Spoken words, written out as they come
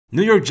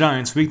New York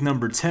Giants week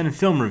number 10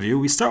 film review.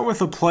 We start with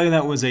a play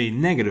that was a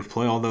negative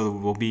play, although it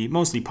will be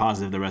mostly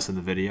positive the rest of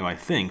the video, I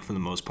think, for the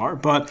most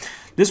part. But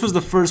this was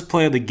the first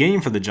play of the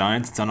game for the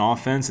Giants. It's on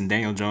offense, and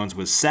Daniel Jones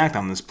was sacked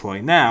on this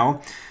play.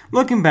 Now,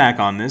 looking back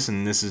on this,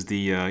 and this is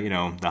the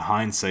the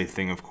hindsight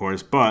thing, of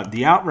course, but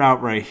the out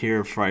route right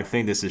here for, I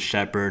think this is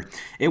Shepard,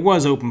 it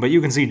was open, but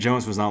you can see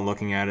Jones was not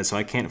looking at it, so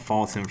I can't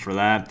fault him for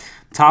that.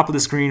 Top of the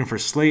screen for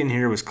Slayton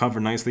here was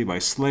covered nicely by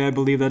Slay, I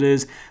believe that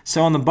is.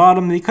 So on the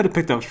bottom, he could have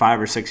picked up 5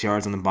 or 6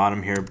 yards on the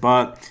bottom here,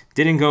 but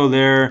didn't go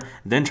there.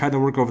 Then tried to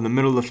work over the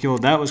middle of the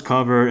field. That was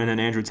covered, and then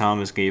Andrew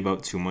Thomas gave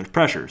up too much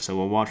pressure. So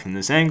we'll watch from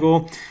this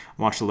angle.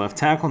 Watch the left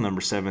tackle, number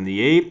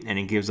 78, and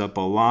he gives up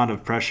a lot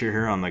of pressure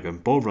here on like a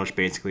bull rush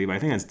basically, but I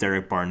think that's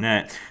Derek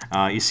Barnett.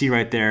 You see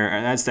right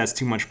there, that's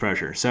too much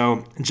pressure.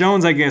 So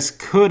Jones, I guess,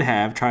 could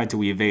have tried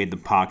to evade the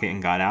pocket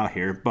and got out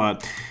here,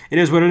 but it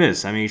is what it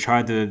is. I mean, he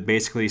tried to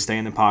basically stay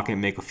in the pocket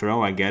and make a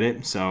throw. I get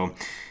it. So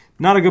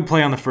not a good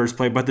play on the first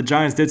play, but the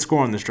Giants did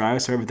score on this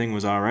drive, so everything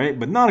was all right,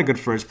 but not a good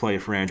first play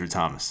for Andrew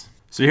Thomas.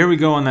 So here we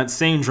go on that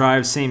same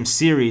drive, same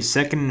series,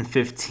 2nd and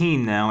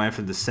 15 now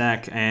after the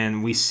sack,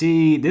 and we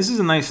see this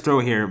is a nice throw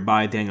here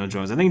by Daniel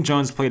Jones. I think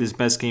Jones played his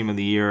best game of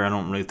the year. I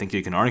don't really think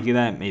you can argue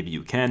that. Maybe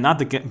you can. Not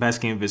the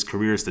best game of his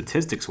career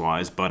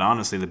statistics-wise, but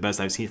honestly the best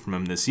I've seen from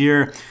him this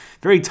year.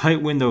 Very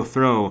tight window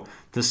throw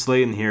to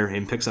Slayton here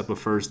and picks up a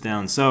first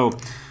down. So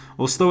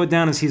we'll slow it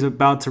down as he's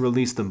about to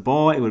release the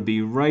ball. It would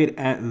be right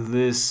at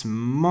this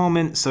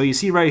moment. So you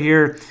see right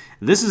here,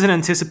 this is an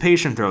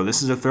anticipation throw.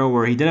 This is a throw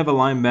where he did have a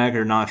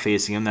linebacker not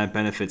facing him. That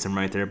benefits him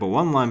right there. But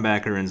one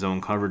linebacker in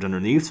zone coverage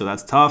underneath, so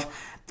that's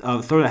tough.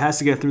 Throw that has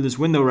to get through this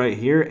window right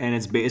here, and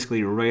it's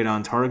basically right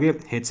on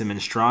target. Hits him in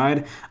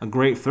stride. A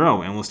great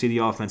throw. And we'll see the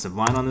offensive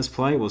line on this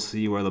play. We'll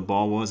see where the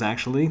ball was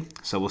actually.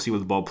 So we'll see what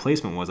the ball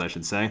placement was, I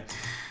should say.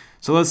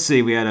 So let's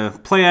see. We had a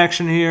play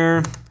action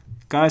here.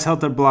 Guys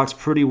held their blocks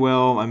pretty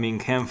well. I mean,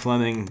 Cam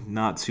Fleming,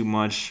 not too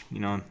much.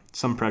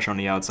 Some pressure on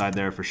the outside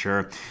there for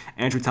sure.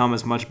 Andrew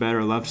Thomas, much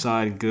better. Left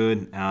side,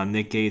 good.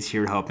 Nick Gates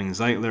here helping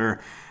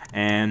Zeitler.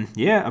 And,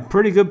 yeah, a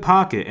pretty good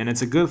pocket, and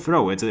it's a good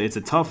throw. It's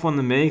a tough one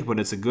to make, but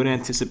it's a good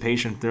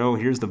anticipation throw.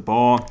 Here's the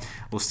ball.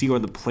 We'll see where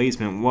the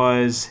placement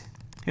was.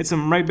 Hits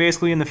him right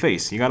basically in the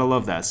face. You got to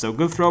love that. So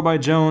good throw by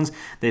Jones.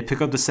 They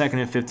pick up the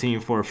 2nd and 15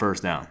 for a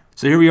first down.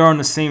 So here we are on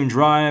the same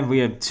drive. We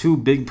have 2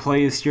 big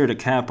plays here to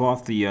cap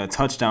off the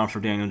touchdown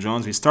for Daniel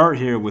Jones. We start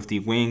here with the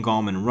Wayne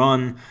Gallman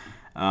run.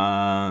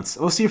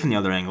 We'll see from the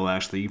other angle,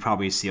 actually. You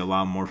probably see a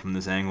lot more from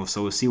this angle.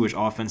 So we'll see which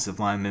offensive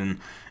lineman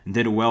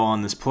did well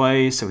on this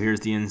play. So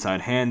here's the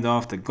inside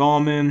handoff to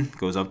Gallman.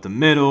 Goes up the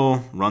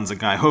middle, runs a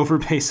guy over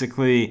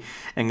basically,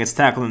 and gets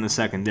tackled in the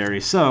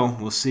secondary. So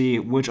we'll see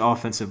which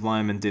offensive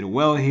lineman did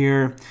well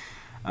here.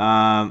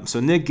 So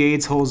Nick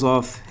Gates holds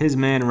off his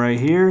man right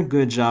here.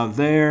 Good job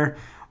there.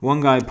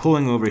 One guy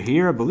pulling over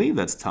here. I believe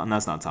that's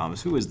that's not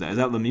Thomas. Who is that? Is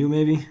that Lemieux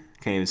maybe?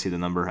 Can't even see the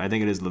number. I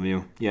think it is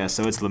Lemieux. Yeah,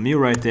 so it's Lemieux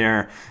right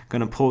there.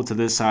 Going to pull to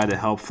this side to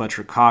help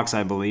Fletcher Cox,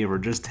 I believe, or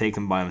just take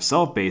him by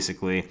himself,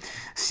 basically.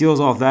 Seals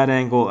off that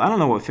angle. I don't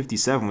know what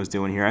 57 was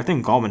doing here. I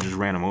think Gallman just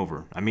ran him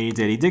over. I mean, he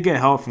did. He did get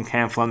help from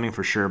Cam Fleming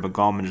for sure, but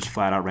Gallman just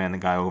flat out ran the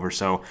guy over.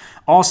 So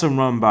awesome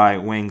run by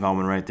Wayne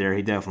Gallman right there.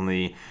 He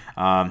definitely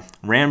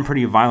ran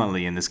pretty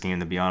violently in this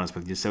game, to be honest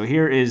with you. So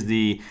here is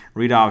the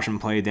read option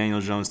play. Daniel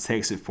Jones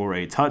takes it for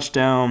a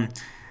touchdown.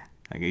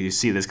 Like you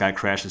see, this guy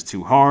crashes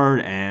too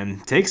hard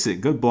and takes it.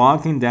 Good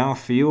blocking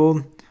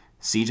downfield.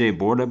 CJ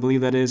Board, I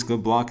believe that is.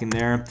 Good blocking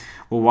there.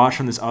 We'll watch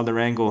from this other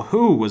angle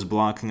who was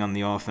blocking on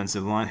the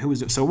offensive line.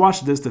 So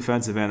watch this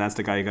defensive end. That's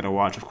the guy you got to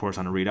watch, of course,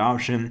 on a read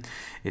option.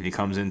 If he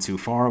comes in too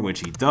far,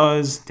 which he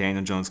does,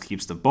 Daniel Jones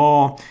keeps the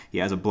ball. He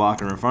has a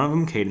blocker in front of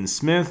him. Caden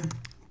Smith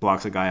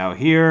blocks a guy out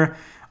here.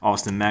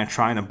 Austin Mack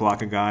trying to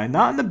block a guy.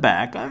 Not in the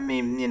back. I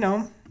mean,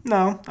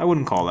 no, I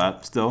wouldn't call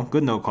that. Still,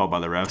 good no call by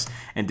the refs.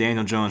 And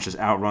Daniel Jones just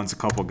outruns a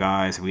couple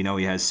guys. We know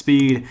he has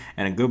speed,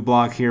 and a good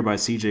block here by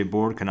CJ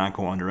Board cannot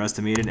go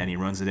underestimated, and he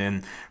runs it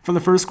in for the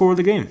first score of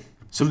the game.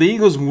 So the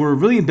Eagles were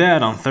really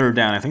bad on 3rd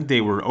down. I think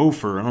they were 0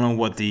 for, I don't know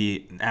what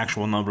the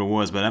actual number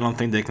was, but I don't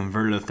think they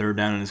converted a 3rd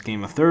down in this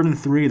game. A 3rd and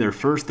 3, their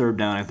first 3rd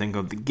down, I think,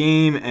 of the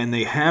game. And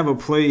they have a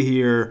play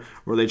here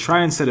where they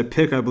try and set a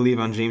pick, I believe,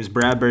 on James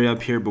Bradberry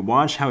up here. But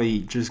watch how he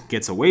just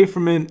gets away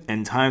from it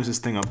and times this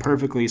thing up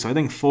perfectly. So I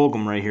think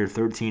Fulgham right here,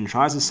 13,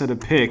 tries to set a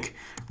pick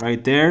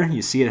right there.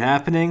 You see it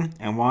happening.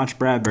 And watch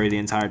Bradberry the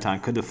entire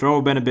time. Could the throw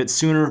have been a bit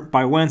sooner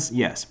by Wentz?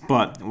 Yes.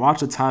 But watch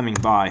the timing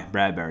by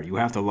Bradberry. You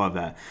have to love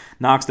that.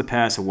 Knocks the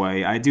pass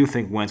away. I do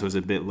think Wentz was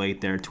a bit late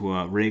there to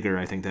Rager,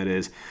 I think that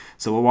is.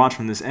 So we'll watch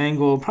from this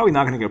angle. Probably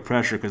not going to get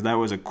pressure because that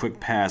was a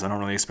quick pass. I don't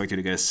really expect you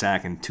to get a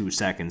sack in 2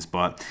 seconds,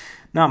 but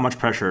not much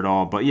pressure at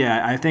all. But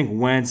yeah, I think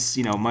Wentz,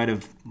 might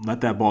have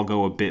let that ball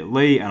go a bit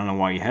late. I don't know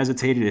why he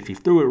hesitated. If he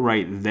threw it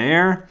right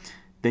there,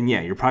 then yeah,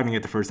 you're probably going to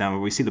get the first down.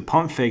 But we see the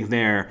pump fake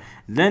there,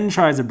 then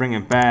tries to bring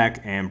it back,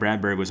 and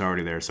Bradberry was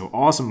already there. So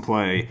awesome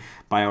play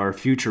by our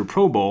future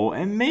Pro Bowl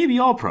and maybe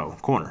All-Pro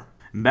corner.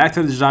 Back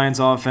to the Giants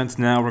offense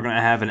now. We're going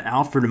to have an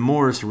Alfred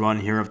Morris run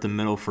here up the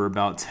middle for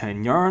about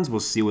 10 yards. We'll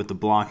see what the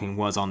blocking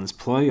was on this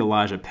play.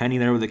 Elijah Penny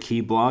there with a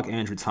key block.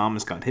 Andrew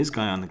Thomas got his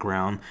guy on the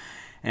ground.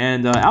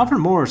 And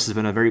Alfred Morris has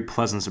been a very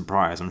pleasant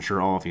surprise. I'm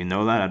sure all of you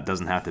know that. It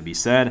doesn't have to be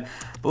said.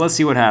 But let's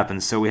see what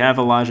happens. So we have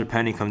Elijah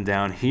Penny come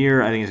down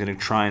here. I think he's going to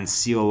try and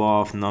seal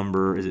off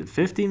number, is it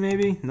 50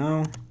 maybe?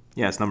 No?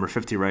 Yeah, it's number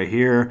 50 right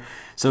here.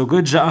 So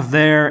good job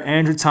there.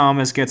 Andrew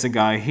Thomas gets a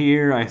guy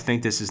here. I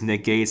think this is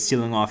Nick Gates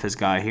sealing off his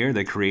guy here.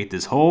 They create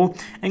this hole.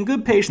 And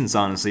good patience,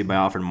 honestly, by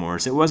Alfred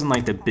Morris. It wasn't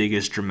like the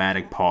biggest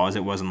dramatic pause.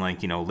 It wasn't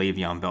like,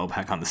 Le'Veon Bell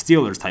back on the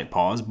Steelers type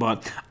pause,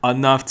 but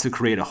enough to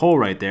create a hole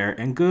right there.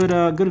 And good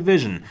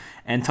vision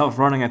and tough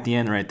running at the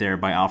end right there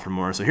by Alfred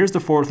Morris. So here's the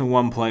 4th and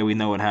 1 play. We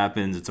know what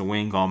happens. It's a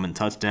Wayne Gallman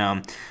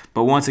touchdown.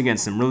 But once again,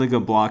 some really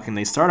good blocking.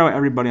 They start out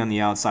everybody on the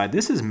outside.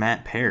 This is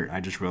Matt Parrott, I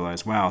just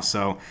realized. Wow.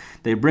 So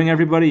they bring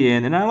everybody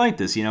in, and I like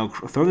this.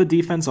 Throw the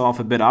defense off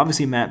a bit.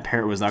 Obviously, Matt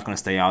Parrott was not going to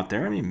stay out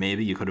there. I mean,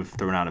 maybe you could have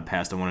thrown out a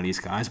pass to one of these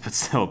guys, but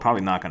still,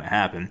 probably not going to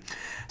happen.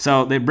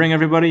 So they bring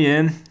everybody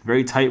in.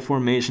 Very tight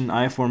formation,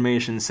 I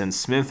formation, send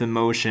Smith in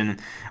motion.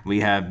 We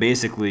have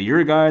basically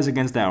your guys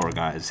against our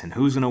guys, and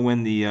who's going to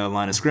win the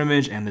line of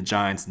scrimmage, and the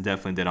Giants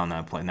definitely did on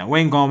that play. Now,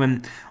 Wayne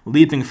Gallman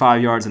leaping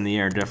 5 yards in the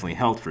air definitely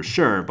helped for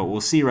sure, but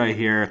we'll see right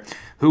here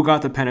who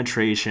got the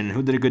penetration,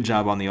 who did a good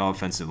job on the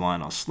offensive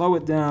line. I'll slow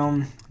it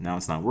down. Now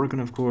it's not working,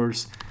 of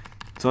course.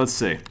 So let's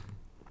see.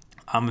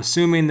 I'm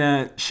assuming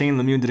that Shane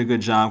Lemieux did a good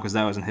job because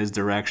that was in his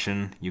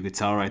direction. You could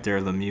tell right there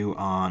Lemieux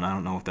on, I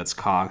don't know if that's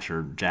Cox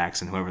or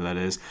Jackson, whoever that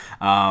is.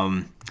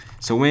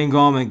 So Wayne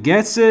Gallman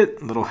gets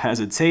it, a little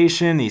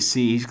hesitation.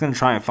 He's going to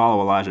try and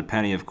follow Elijah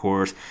Penny, of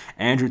course.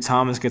 Andrew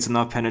Thomas gets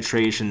enough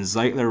penetration.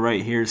 Zeitler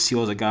right here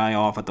seals a guy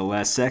off at the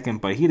last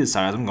second, but he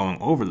decides I'm going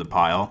over the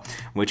pile,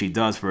 which he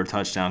does for a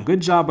touchdown.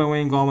 Good job by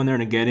Wayne Gallman there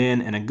to get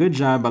in, and a good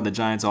job by the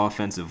Giants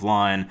offensive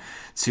line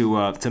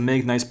to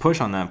make a nice push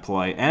on that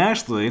play. And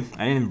actually,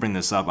 I didn't bring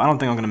this up. I don't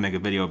think I'm going to make a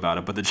video about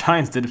it, but the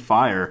Giants did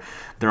fire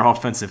their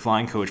offensive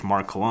line coach,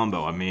 Mark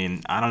Colombo. I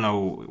mean, I don't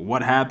know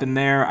what happened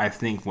there. I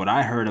think what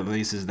I heard at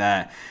least is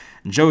that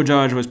Joe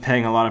Judge was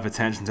paying a lot of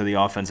attention to the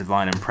offensive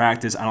line in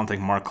practice. I don't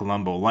think Mark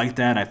Colombo liked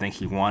that. I think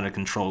he wanted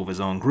control of his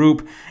own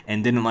group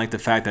and didn't like the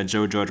fact that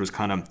Joe Judge was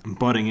kind of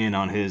butting in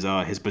on his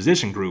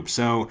position group.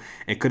 So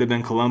it could have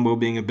been Colombo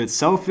being a bit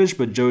selfish,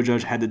 but Joe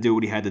Judge had to do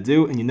what he had to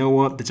do. And you know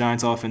what? The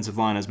Giants' offensive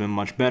line has been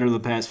much better the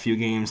past few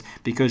games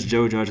because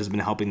Joe Judge has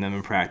been helping them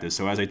in practice.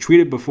 So as I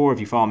tweeted before,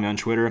 if you follow me on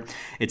Twitter,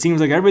 it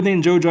seems like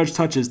everything Joe Judge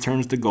touches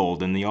turns to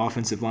gold, and the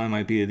offensive line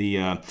might be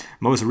the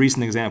most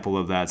recent example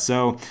of that.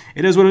 So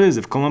it is what it is.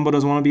 If Colombo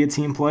doesn't want to be a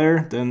team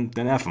player, then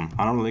F him.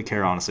 I don't really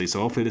care, honestly.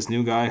 So hopefully this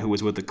new guy who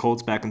was with the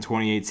Colts back in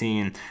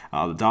 2018,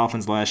 the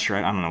Dolphins last year,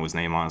 I don't know his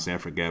name, honestly, I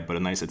forget, but a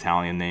nice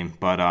Italian name.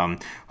 But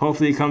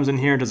hopefully he comes in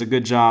here, does a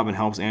good job, and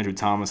helps Andrew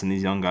Thomas and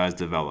these young guys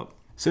develop.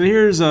 So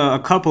here's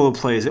a couple of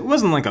plays. It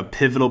wasn't like a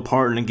pivotal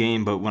part in the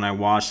game, but when I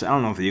watched, I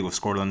don't know if the Eagles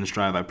scored on this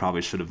drive. I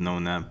probably should have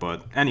known that.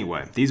 But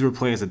anyway, these were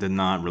plays that did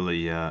not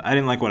really, I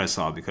didn't like what I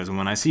saw, because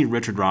when I see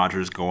Richard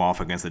Rodgers go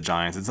off against the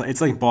Giants,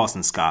 it's like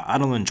Boston Scott. I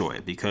don't enjoy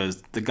it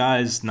because the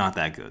guy's not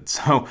that good.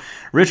 So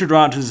Richard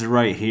Rodgers is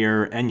right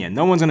here, and yeah,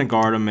 no one's going to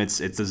guard him. It's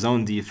a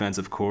zone defense,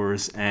 of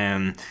course,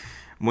 and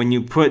when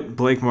you put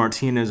Blake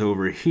Martinez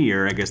over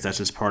here, I guess that's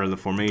just part of the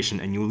formation,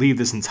 and you leave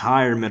this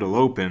entire middle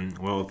open,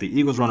 well, if the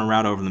Eagles run a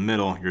route over the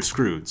middle, you're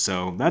screwed.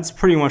 So that's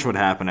pretty much what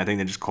happened. I think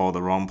they just called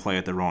the wrong play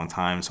at the wrong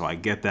time, so I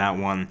get that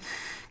one.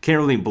 Can't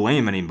really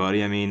blame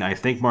anybody. I mean, I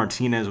think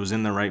Martinez was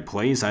in the right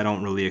place. I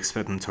don't really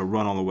expect him to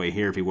run all the way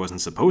here if he wasn't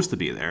supposed to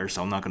be there,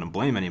 so I'm not going to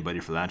blame anybody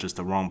for that, just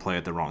the wrong play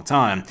at the wrong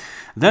time.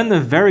 Then the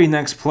very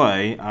next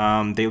play,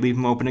 they leave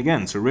him open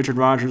again. So Richard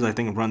Rodgers, I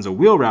think, runs a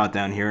wheel route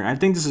down here, and I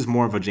think this is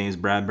more of a James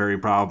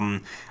Bradberry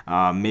problem.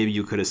 Maybe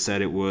you could have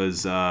said it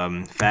was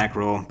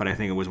Fackrell, but I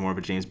think it was more of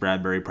a James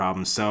Bradberry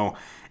problem. So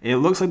it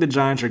looks like the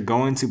Giants are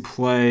going to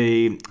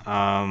play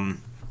a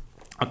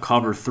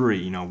cover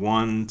 3,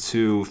 1,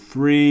 2,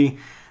 3.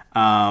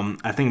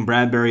 I think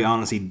Bradberry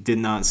honestly did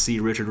not see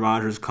Richard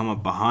Rodgers come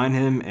up behind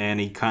him, and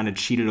he kind of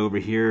cheated over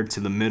here to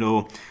the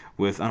middle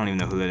with, I don't even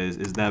know who that is.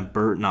 Is that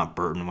Burton? Not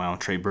Burton. Well,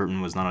 Trey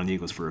Burton was not on the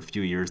Eagles for a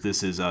few years.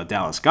 This is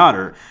Dallas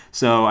Goedert.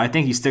 So I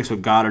think he sticks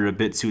with Goedert a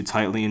bit too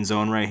tightly in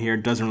zone right here.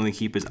 Doesn't really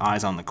keep his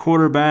eyes on the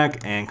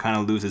quarterback and kind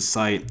of loses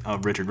sight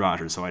of Richard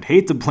Rodgers. So I'd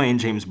hate to blame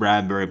James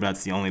Bradberry, but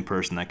that's the only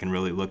person I can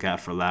really look at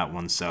for that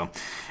one. So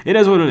it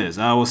is what it is.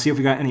 We'll see if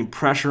we got any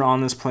pressure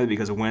on this play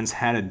because Wentz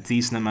had a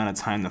decent amount of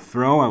time to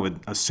throw. I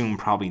would assume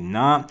probably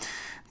not.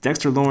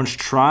 Dexter Lawrence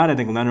tried. I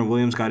think Leonard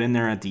Williams got in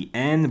there at the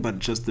end, but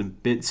just a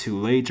bit too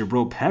late.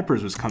 Jabril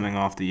Peppers was coming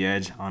off the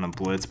edge on a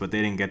blitz, but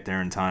they didn't get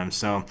there in time.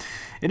 So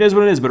it is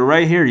what it is. But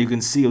right here, you can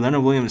see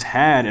Leonard Williams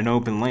had an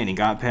open lane. He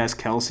got past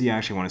Kelsey. I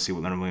actually want to see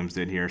what Leonard Williams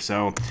did here.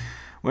 So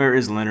where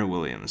is Leonard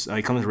Williams?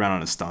 He comes around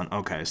on a stunt.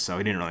 Okay, so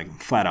he didn't really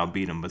flat out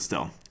beat him, but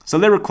still. So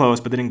they were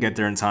close, but they didn't get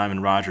there in time,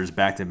 and Rodgers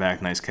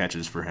back-to-back nice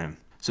catches for him.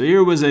 So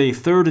here was a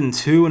 3rd and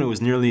 2, and it was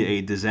nearly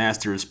a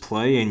disastrous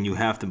play, and you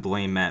have to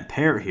blame Matt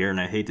Peart here, and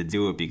I hate to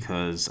do it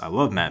because I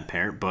love Matt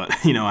Peart, but,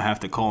 I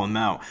have to call him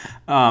out.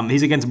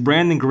 He's against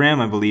Brandon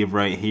Graham, I believe,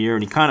 right here,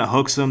 and he kind of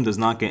hooks him, does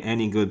not get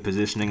any good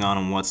positioning on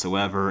him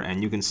whatsoever,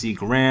 and you can see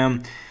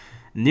Graham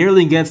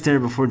nearly gets there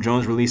before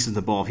Jones releases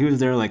the ball. If he was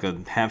there like a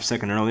half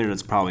second earlier,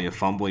 that's probably a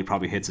fumble. He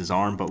probably hits his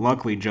arm, but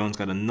luckily Jones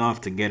got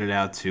enough to get it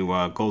out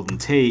to Golden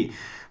Tate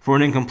for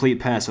an incomplete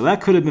pass. So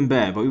that could have been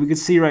bad, but we can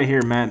see right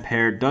here Matt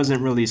Peart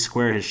doesn't really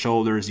square his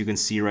shoulders. You can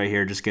see right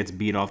here just gets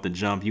beat off the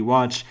jump. You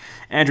watch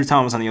Andrew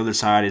Thomas on the other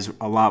side is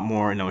a lot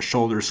more,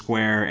 shoulder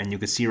square, and you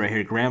can see right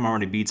here Graham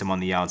already beats him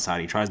on the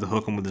outside. He tries to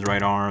hook him with his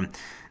right arm.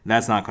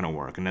 That's not going to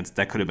work, and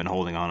that could have been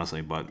holding,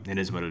 honestly, but it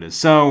is what it is.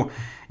 So,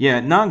 yeah,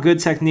 not good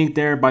technique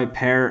there by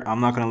Peart. I'm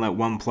not going to let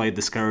one play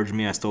discourage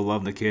me. I still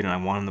love the kid, and I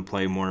want him to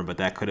play more, but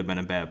that could have been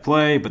a bad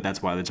play, but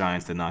that's why the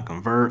Giants did not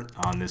convert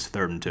on this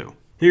 3rd and 2.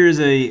 Here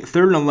is a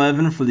 3rd and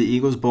 11 for the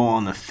Eagles, ball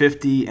on the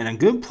 50, and a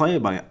good play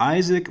by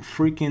Isaac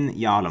freaking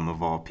Yiadom,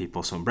 of all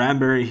people. So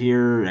Bradbury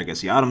here, I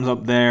guess Yiadom's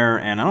up there,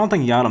 and I don't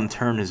think Yiadom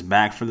turned his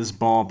back for this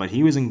ball, but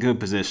he was in good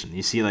position.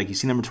 You see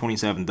number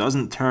 27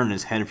 doesn't turn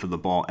his head for the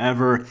ball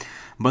ever,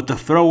 but the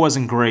throw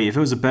wasn't great. If it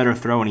was a better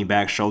throw and he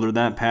back shouldered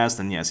that pass,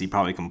 then yes, he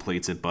probably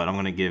completes it, but I'm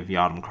going to give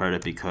Yiadom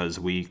credit because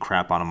we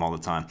crap on him all the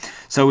time.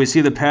 So we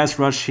see the pass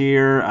rush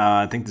here.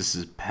 I think this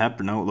is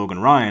Logan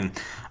Ryan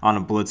on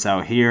a blitz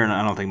out here, and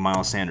I don't think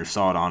Miles Sanders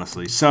saw it,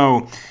 honestly.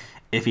 So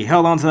if he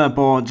held onto that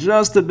ball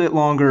just a bit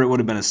longer, it would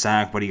have been a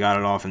sack, but he got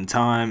it off in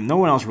time. No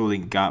one else really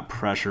got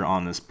pressure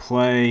on this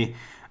play.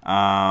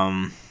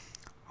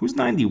 Who's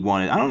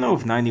 91? I don't know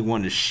if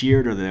 91 is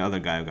Sheard or the other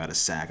guy who got a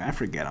sack. I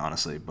forget,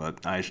 honestly,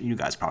 but you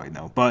guys probably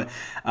know. But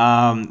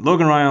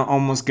Logan Ryan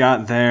almost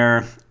got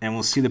there, and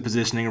we'll see the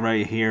positioning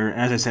right here.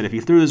 As I said, if he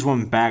threw this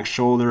one back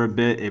shoulder a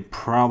bit, it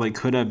probably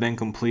could have been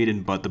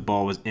completed, but the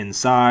ball was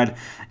inside.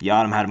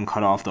 Yiadom had him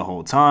cut off the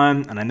whole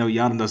time, and I know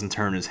Yiadom doesn't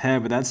turn his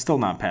head, but that's still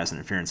not pass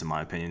interference in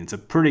my opinion. It's a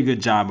pretty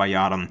good job by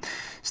Yiadom.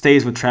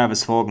 Stays with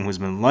Travis Fulgham, who's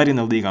been lighting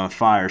the league on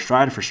fire,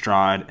 stride for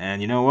stride,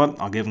 and you know what?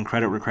 I'll give him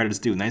credit where credit's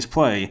due. Nice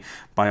play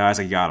by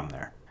Isaac Yiadom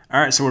there. All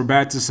right, so we're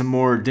back to some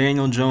more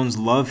Daniel Jones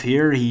love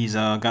here. He's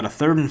got a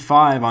 3rd and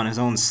 5 on his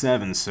own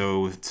 7,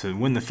 so to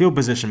win the field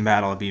position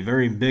battle, it'd be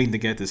very big to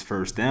get this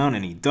first down,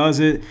 and he does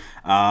it.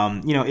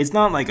 It's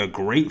not like a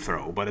great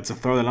throw, but it's a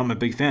throw that I'm a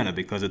big fan of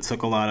because it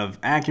took a lot of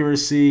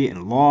accuracy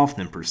and loft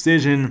and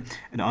precision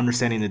and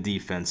understanding the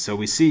defense. So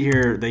we see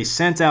here they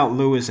sent out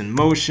Lewis in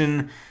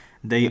motion.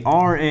 They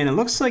are in. It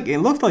looked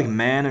like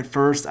man at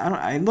first.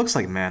 It looks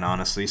like man,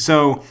 honestly.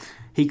 So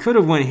he could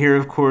have went here,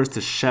 of course, to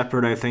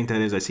Shepard, I think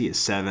that is. I see it's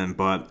 7,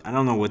 but I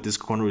don't know what this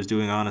corner was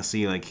doing,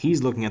 honestly. Like,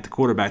 he's looking at the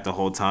quarterback the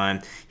whole time.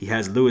 He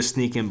has Lewis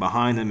sneak in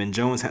behind him, and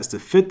Jones has to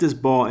fit this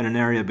ball in an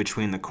area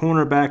between the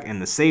cornerback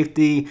and the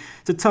safety.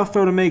 It's a tough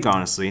throw to make,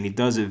 honestly, and he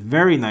does it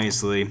very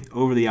nicely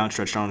over the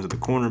outstretched arms of the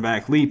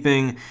cornerback,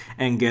 leaping,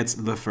 and gets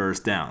the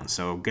first down.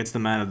 So gets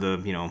them out of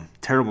the,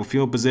 terrible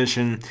field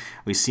position.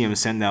 We see him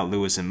send out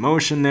Lewis in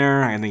motion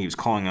there. I think he was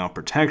calling out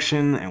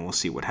protection, and we'll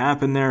see what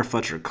happened there.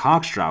 Fletcher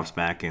Cox drops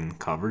back in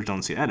coverage.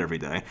 Don't see that every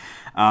day.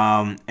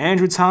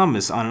 Andrew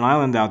Thomas on an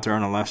island out there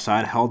on the left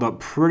side held up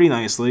pretty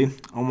nicely.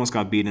 Almost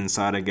got beat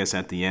inside, I guess,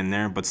 at the end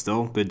there, but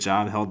still, good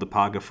job. Held the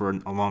pocket for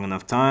a long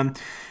enough time.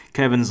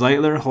 Kevin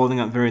Zeitler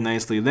holding up very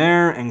nicely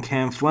there, and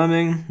Cam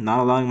Fleming not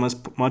allowing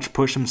much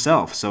push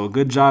himself. So a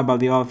good job by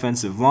the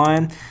offensive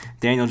line.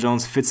 Daniel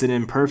Jones fits it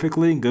in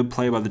perfectly. Good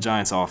play by the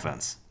Giants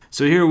offense.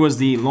 So here was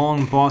the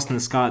long Boston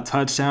Scott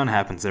touchdown.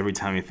 Happens every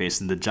time he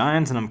faces the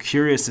Giants, and I'm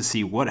curious to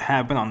see what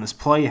happened on this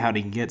play, how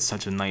did he get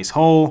such a nice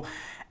hole.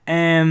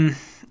 And,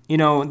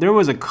 there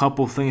was a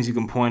couple things you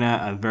can point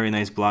at. A very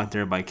nice block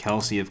there by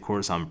Kelsey, of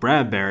course, on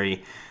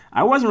Bradbury.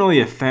 I wasn't really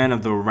a fan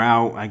of the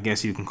route, I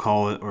guess you can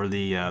call it, or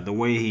the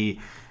way he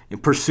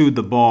pursued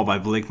the ball by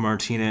Blake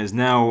Martinez.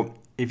 Now,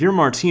 if you're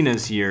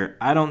Martinez here,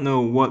 I don't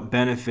know what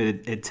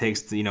benefit it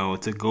takes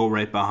to go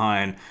right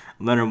behind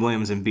Leonard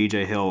Williams and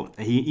B.J. Hill.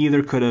 He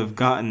either could have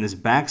gotten this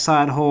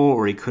backside hole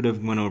or he could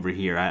have went over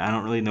here. I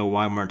don't really know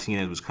why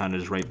Martinez was kind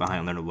of just right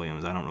behind Leonard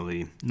Williams. I don't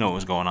really know what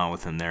was going on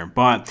with him there.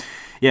 But,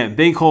 yeah,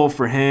 big hole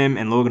for him,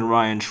 and Logan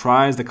Ryan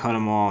tries to cut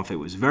him off. It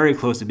was very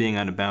close to being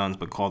out of bounds,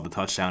 but called the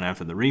touchdown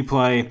after the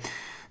replay.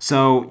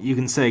 So you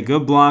can say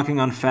good blocking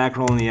on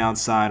Fackrell on the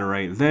outside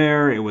right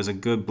there. It was a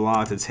good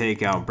block to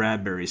take out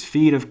Bradbury's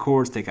feet, of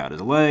course, take out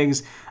his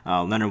legs.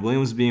 Leonard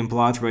Williams being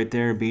blocked right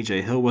there.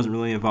 B.J. Hill wasn't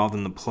really involved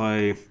in the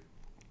play.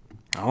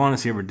 I want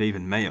to see where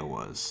David Mayo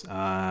was.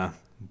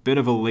 Bit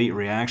of a late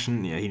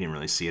reaction. Yeah, he didn't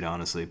really see it,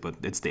 honestly, but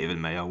it's David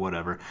Mayo,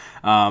 whatever.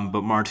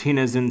 But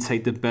Martinez didn't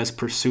take the best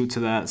pursuit to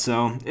that,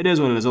 so it is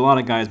what it is. A lot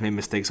of guys made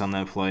mistakes on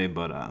that play,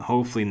 but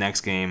hopefully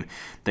next game,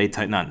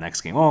 not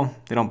next game, well,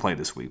 they don't play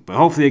this week, but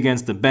hopefully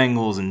against the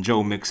Bengals and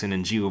Joe Mixon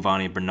and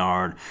Giovanni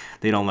Bernard,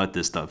 they don't let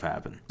this stuff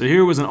happen. So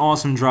here was an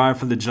awesome drive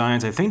for the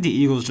Giants. I think the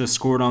Eagles just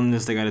scored on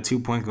this. They got a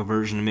 2-point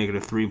conversion to make it a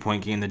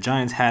 3-point game. The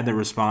Giants had to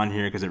respond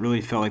here because it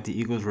really felt like the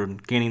Eagles were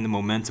gaining the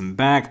momentum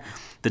back.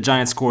 the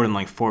Giants scored in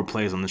like 4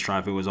 plays on this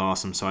drive. It was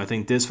awesome. So I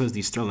think this was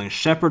the Sterling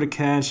Shepard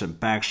catch, a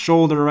back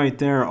shoulder right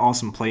there.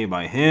 Awesome play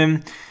by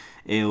him.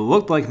 It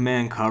looked like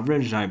man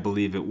coverage, I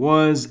believe it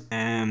was,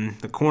 and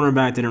the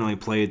cornerback didn't really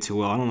play it too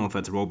well. I don't know if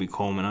that's Roby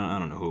Coleman. I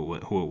don't know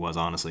who it was,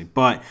 honestly,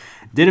 but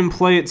didn't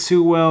play it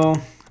too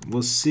well.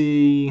 We'll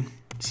see.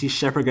 See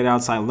Shepard get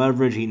outside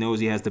leverage. He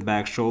knows he has the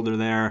back shoulder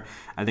there.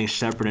 I think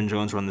Shepard and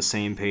Jones were on the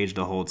same page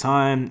the whole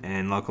time,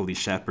 and luckily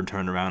Shepard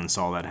turned around and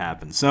saw that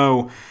happen.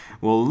 So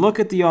we'll look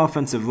at the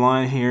offensive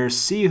line here,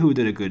 see who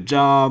did a good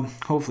job.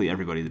 Hopefully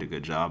everybody did a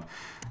good job.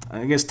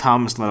 I guess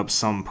Thomas let up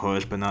some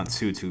push, but not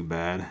too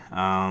bad.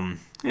 Yeah,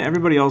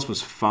 everybody else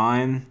was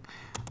fine.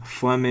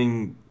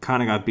 Fleming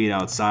kind of got beat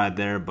outside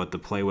there, but the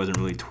play wasn't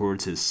really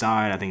towards his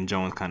side. I think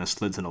Jones kind of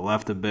slid to the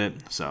left a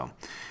bit. So,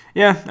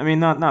 yeah, I mean,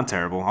 not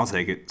terrible. I'll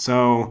take it.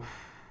 So,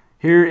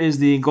 here is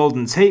the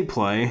Golden Tate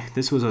play.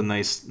 This was a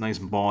nice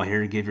ball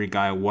here to give your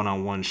guy a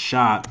one-on-one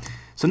shot.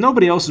 So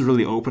nobody else is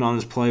really open on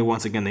this play.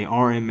 Once again, they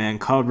are in man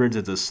coverage.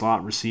 It's a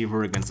slot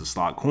receiver against a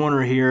slot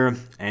corner here,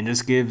 and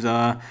just gives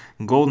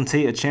Golden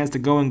Tate a chance to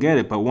go and get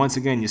it. But once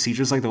again, you see,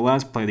 just like the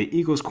last play, the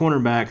Eagles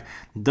cornerback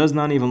does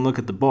not even look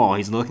at the ball.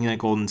 He's looking at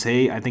Golden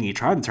Tate. I think he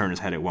tried to turn his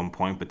head at one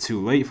point, but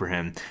too late for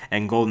him.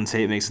 And Golden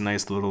Tate makes a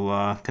nice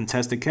little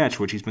contested catch,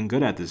 which he's been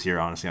good at this year,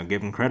 honestly. I'll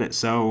give him credit.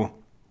 So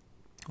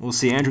we'll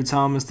see. Andrew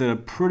Thomas did a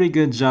pretty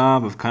good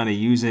job of kind of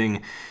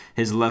using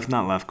his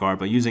not left guard,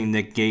 but using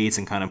Nick Gates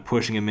and kind of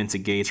pushing him into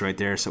Gates right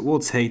there. So we'll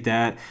take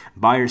that.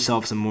 Buy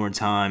yourself some more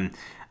time.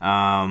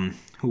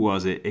 Who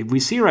was it? If we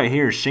see right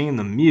here, Shane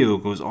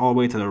Lemieux goes all the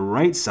way to the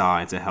right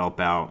side to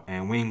help out,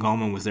 and Wayne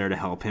Gallman was there to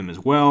help him as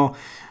well.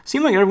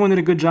 Seemed like everyone did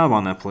a good job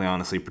on that play,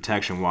 honestly,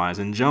 protection-wise.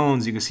 And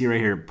Jones, you can see right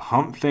here,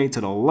 pump fake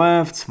to the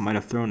left. Might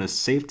have thrown a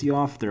safety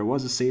off. There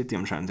was a safety.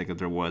 I'm trying to think if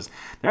there was.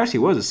 There actually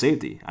was a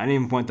safety. I didn't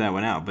even point that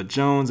one out. But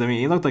Jones, I mean,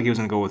 he looked like he was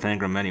going to go with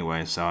Ingram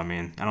anyway. So, I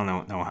mean, I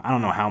don't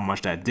know how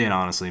much that did,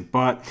 honestly.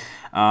 But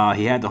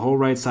he had the whole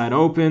right side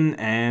open,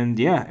 and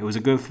yeah, it was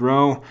a good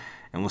throw.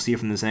 And we'll see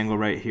from this angle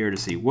right here to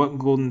see what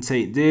Golden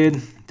Tate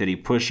did. Did he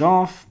push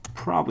off?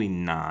 Probably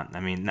not. I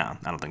mean, no,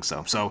 I don't think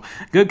so. So,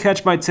 good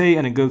catch by Tate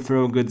and a good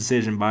throw, good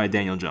decision by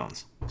Daniel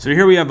Jones. So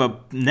here we have a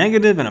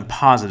negative and a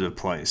positive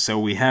play. So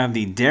we have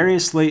the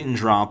Darius Slayton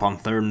drop on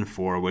 3rd and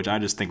 4, which I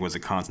just think was a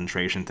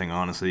concentration thing,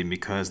 honestly,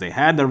 because they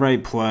had the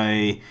right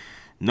play,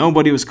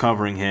 nobody was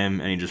covering him,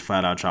 and he just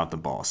flat out dropped the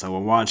ball. So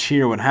we'll watch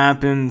here what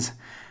happened.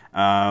 He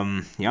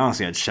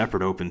honestly had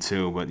Shepard open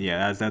too, but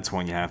yeah, that's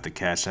one you have to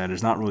catch.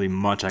 There's not really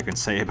much I can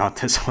say about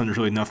this one. There's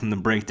really nothing to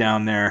break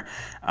down there.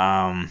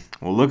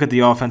 We'll look at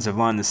the offensive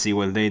line to see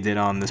what they did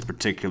on this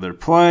particular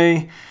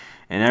play,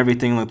 and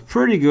everything looked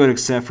pretty good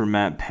except for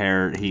Matt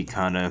Parrott. He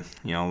kind of,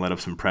 let up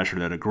some pressure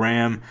to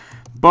Graham,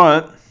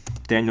 but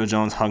Daniel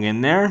Jones hung in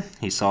there.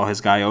 He saw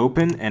his guy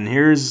open, and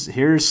here's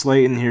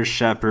Slayton, here's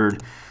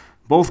Shepard.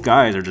 Both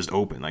guys are just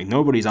open. Like,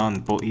 nobody's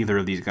on either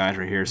of these guys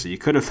right here. So you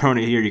could have thrown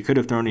it here. You could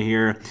have thrown it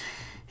here.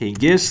 He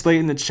gives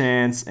Slayton the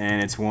chance,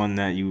 and it's one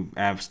that you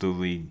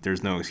absolutely,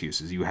 there's no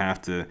excuses. You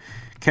have to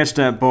catch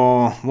that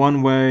ball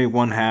one way,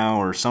 one how,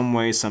 or some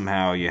way,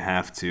 somehow you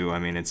have to. I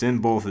mean, it's in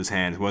both his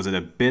hands. Was it a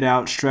bit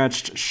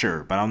outstretched?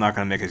 Sure, but I'm not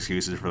going to make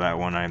excuses for that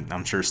one.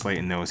 I'm sure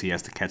Slayton knows he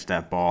has to catch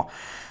that ball.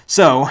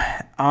 So,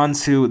 on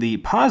to the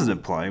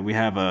positive play. We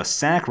have a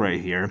sack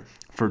right here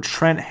for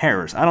Trent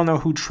Harris. I don't know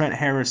who Trent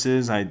Harris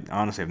is. I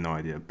honestly have no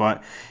idea.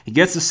 But he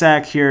gets the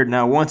sack here.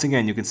 Now, once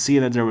again, you can see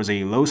that there was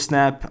a low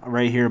snap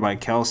right here by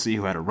Kelsey,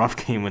 who had a rough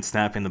game with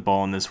snapping the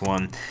ball in this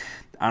one.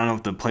 I don't know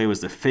if the play was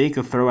to fake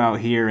a throw out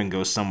here and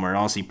go somewhere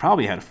else. He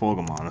probably had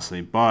Fulgham,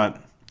 honestly,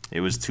 but it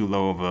was too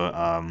low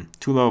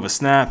of a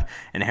snap,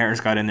 and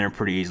Harris got in there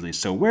pretty easily.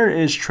 So where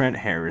is Trent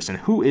Harris, and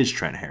who is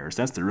Trent Harris?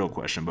 That's the real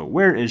question. But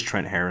where is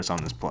Trent Harris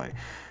on this play?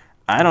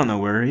 I don't know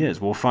where he is.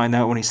 We'll find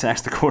out when he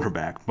sacks the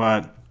quarterback,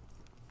 but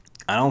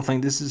I don't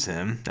think this is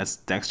him. That's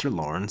Dexter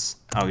Lawrence.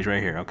 Oh, he's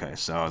right here. Okay,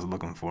 so I was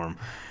looking for him.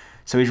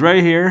 So he's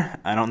right here.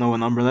 I don't know what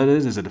number that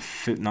is. Is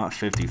it not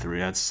 53?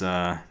 That's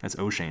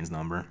O'Shane's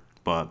number.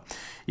 But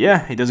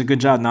yeah, he does a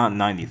good job, not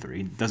 93.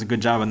 He does a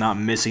good job of not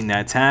missing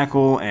that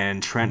tackle.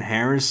 And Trent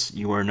Harris,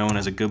 you are known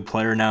as a good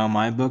player now in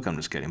my book. I'm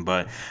just kidding.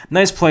 But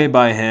nice play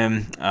by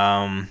him.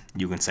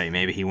 You can say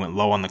maybe he went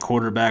low on the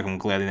quarterback. I'm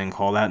glad he didn't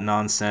call that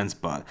nonsense.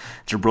 But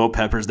Jabril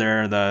Peppers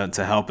there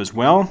to help as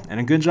well.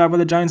 And a good job by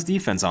the Giants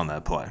defense on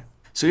that play.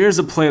 So here's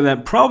a play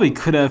that probably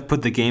could have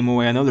put the game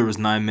away. I know there was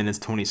 9 minutes,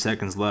 20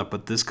 seconds left,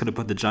 but this could have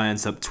put the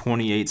Giants up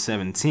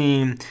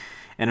 28-17.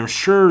 And I'm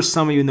sure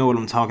some of you know what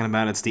I'm talking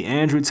about. It's the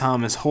Andrew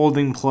Thomas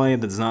holding play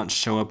that does not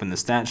show up in the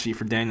stat sheet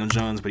for Daniel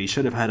Jones, but he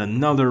should have had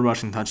another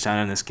rushing touchdown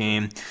in this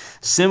game.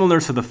 Similar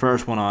to the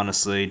first one,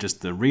 honestly.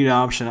 Just the read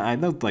option. I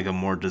looked like a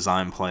more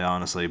designed play,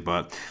 honestly,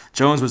 but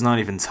Jones was not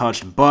even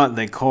touched, but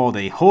they called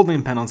a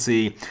holding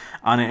penalty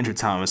on Andrew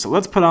Thomas. So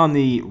let's put on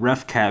the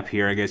ref cap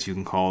here, I guess you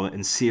can call it,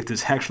 and see if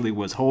this actually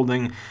was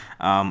holding.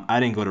 I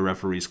didn't go to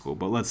referee school,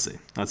 but let's see.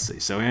 Let's see.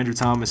 So Andrew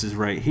Thomas is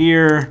right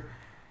here.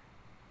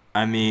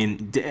 I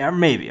mean,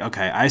 maybe.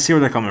 Okay, I see where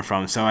they're coming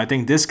from. So I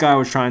think this guy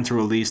was trying to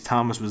release.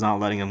 Thomas was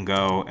not letting him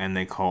go, and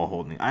they call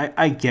holding.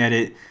 I get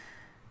it.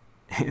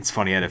 It's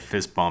funny, I had a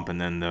fist bump and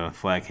then the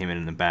flag came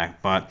in the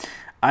back. But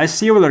I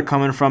see where they're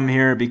coming from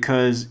here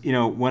because, you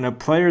know, when a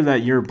player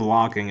that you're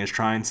blocking is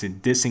trying to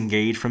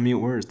disengage from you,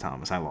 where is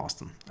Thomas? I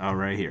lost him. Oh,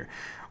 right here.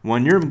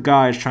 When your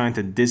guy is trying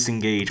to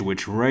disengage,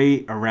 which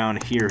right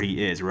around here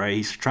he is, right?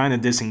 He's trying to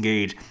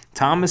disengage.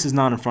 Thomas is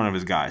not in front of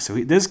his guy. So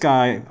this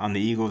guy on the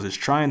Eagles is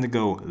trying to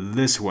go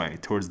this way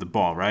towards the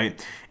ball,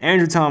 right?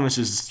 Andrew Thomas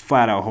is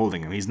flat out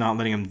holding him. He's not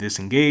letting him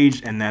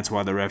disengage, and that's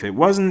why the ref, it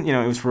wasn't, you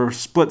know, it was for a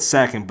split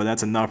second, but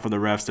that's enough for the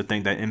refs to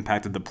think that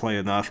impacted the play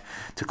enough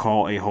to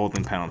call a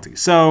holding penalty.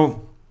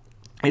 So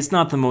it's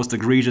not the most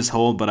egregious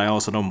hold, but I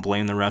also don't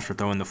blame the refs for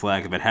throwing the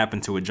flag. If it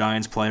happened to a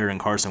Giants player and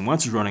Carson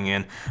Wentz is running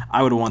in,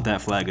 I would want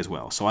that flag as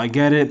well. So I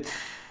get it.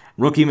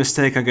 Rookie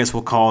mistake, I guess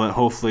we'll call it.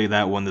 Hopefully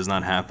that one does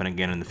not happen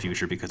again in the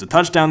future because a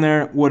touchdown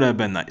there would have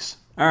been nice.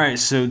 All right,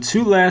 so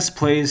 2 last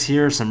plays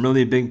here, some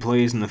really big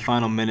plays in the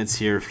final minutes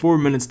here. 4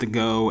 minutes to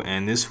go,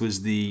 and this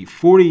was the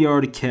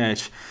 40-yard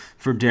catch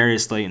for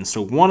Darius Slayton.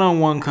 So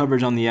one-on-one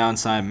coverage on the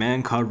outside,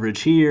 man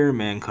coverage here,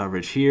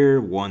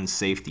 one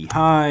safety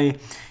high.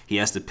 He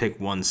has to pick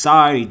one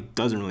side. He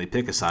doesn't really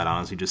pick a side,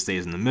 honestly. He just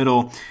stays in the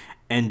middle.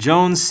 And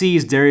Jones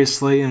sees Darius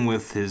Slayton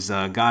with his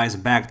guy's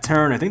back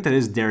turn. I think that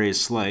is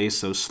Darius Slay,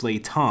 so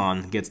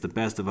Slayton gets the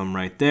best of him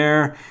right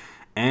there.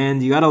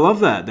 And you got to love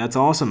that. That's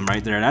awesome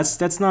right there.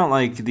 That's not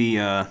like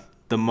the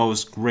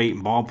most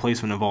great ball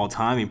placement of all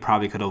time. He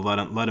probably could have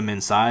let him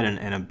inside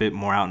and a bit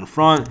more out in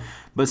front.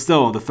 But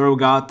still, the throw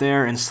got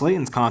there, and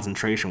Slayton's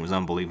concentration was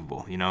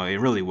unbelievable. You know, it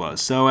really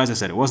was. So, as I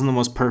said, it wasn't the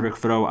most perfect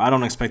throw. I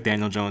don't expect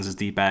Daniel Jones'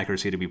 deep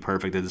accuracy to be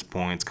perfect at this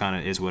point. It kind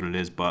of is what it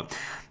is, but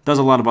does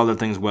a lot of other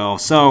things well.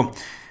 So,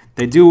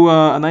 they do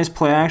a nice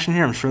play action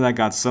here. I'm sure that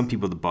got some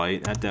people to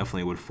bite. That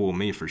definitely would fool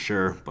me for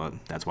sure, but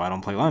that's why I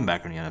don't play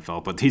linebacker in the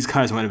NFL. But these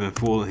guys might have been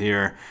fooled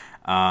here.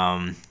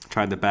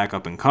 Tried to back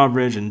up in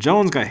coverage, and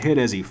Jones got hit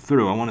as he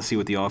threw. I want to see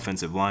what the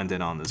offensive line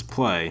did on this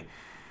play.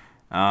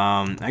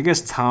 I guess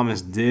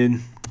Thomas did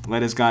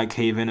let his guy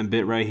cave in a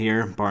bit right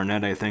here.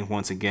 Barnett, I think,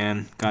 once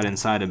again, got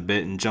inside a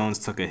bit, and Jones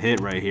took a hit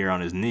right here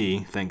on his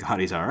knee. Thank God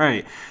he's all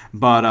right.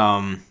 But,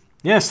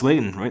 yeah,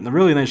 Slayton, right? A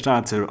really nice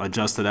job to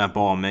adjust to that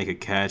ball and make a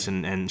catch,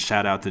 and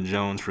shout out to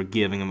Jones for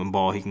giving him a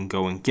ball he can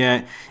go and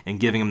get and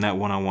giving him that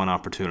one-on-one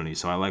opportunity.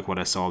 So I like what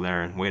I saw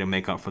there, and way to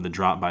make up for the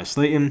drop by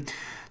Slayton.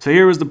 So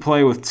here was the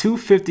play with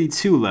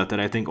 2:52 left that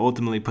I think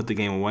ultimately put the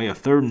game away. A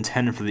 3rd and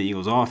 10 for the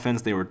Eagles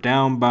offense. They were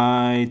down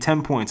by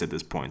 10 points at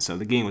this point, so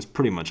the game was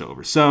pretty much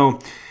over. So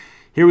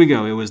here we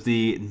go. It was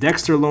the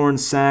Dexter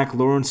Lawrence sack.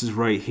 Lawrence is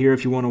right here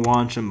if you want to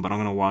watch him, but I'm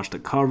going to watch the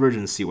coverage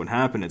and see what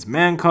happened. It's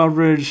man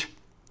coverage.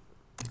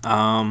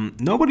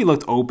 Nobody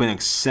looked open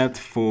except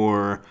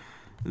for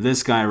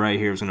this guy right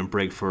here who's going to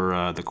break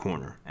for the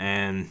corner,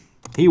 and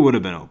he would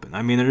have been open.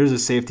 I mean, there is a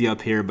safety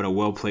up here, but a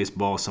well-placed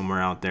ball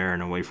somewhere out there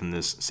and away from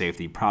this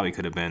safety probably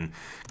could have been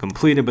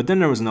completed, but then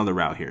there was another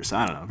route here, so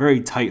I don't know. Very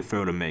tight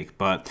throw to make,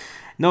 but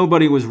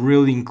nobody was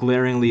really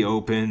glaringly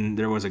open.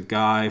 There was a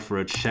guy for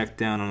a check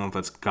down. I don't know if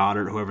that's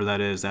Goddard, whoever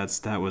that is.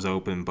 That was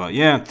open. But,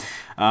 yeah,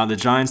 the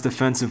Giants'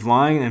 defensive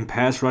line and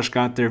pass rush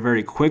got there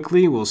very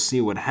quickly. We'll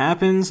see what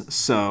happens.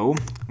 So,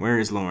 where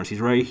is Lawrence?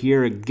 He's right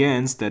here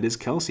against, that is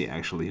Kelsey,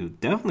 actually, who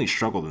definitely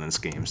struggled in this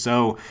game.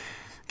 So,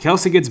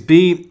 Kelsey gets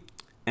beat.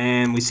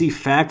 And we see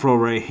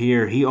Fackrell right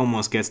here. He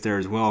almost gets there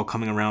as well,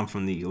 coming around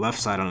from the left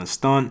side on a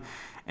stunt.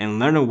 And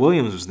Leonard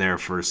Williams was there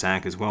for a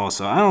sack as well.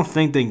 So I don't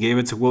think they gave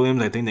it to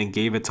Williams. I think they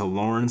gave it to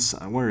Lawrence.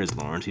 Where is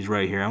Lawrence? He's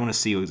right here. I want to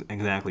see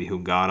exactly who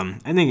got him.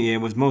 I think it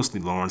was mostly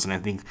Lawrence, and I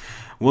think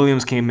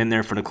Williams came in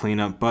there for the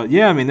cleanup. But,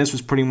 yeah, I mean, this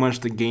was pretty much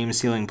the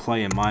game-sealing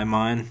play in my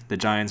mind. The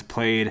Giants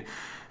played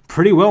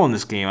pretty well in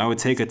this game. I would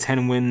take a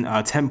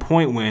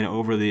 10-point win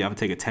over the, I would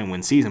take a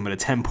 10-win season, but a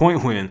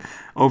 10-point win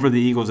over the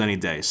Eagles any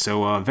day.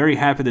 So very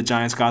happy the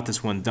Giants got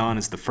this one done.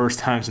 It's the first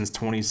time since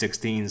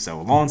 2016,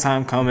 so a long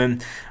time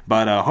coming.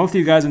 But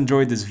hopefully you guys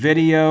enjoyed this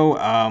video.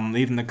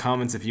 Leave in the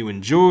comments if you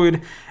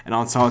enjoyed, and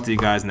I'll talk to you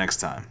guys next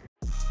time.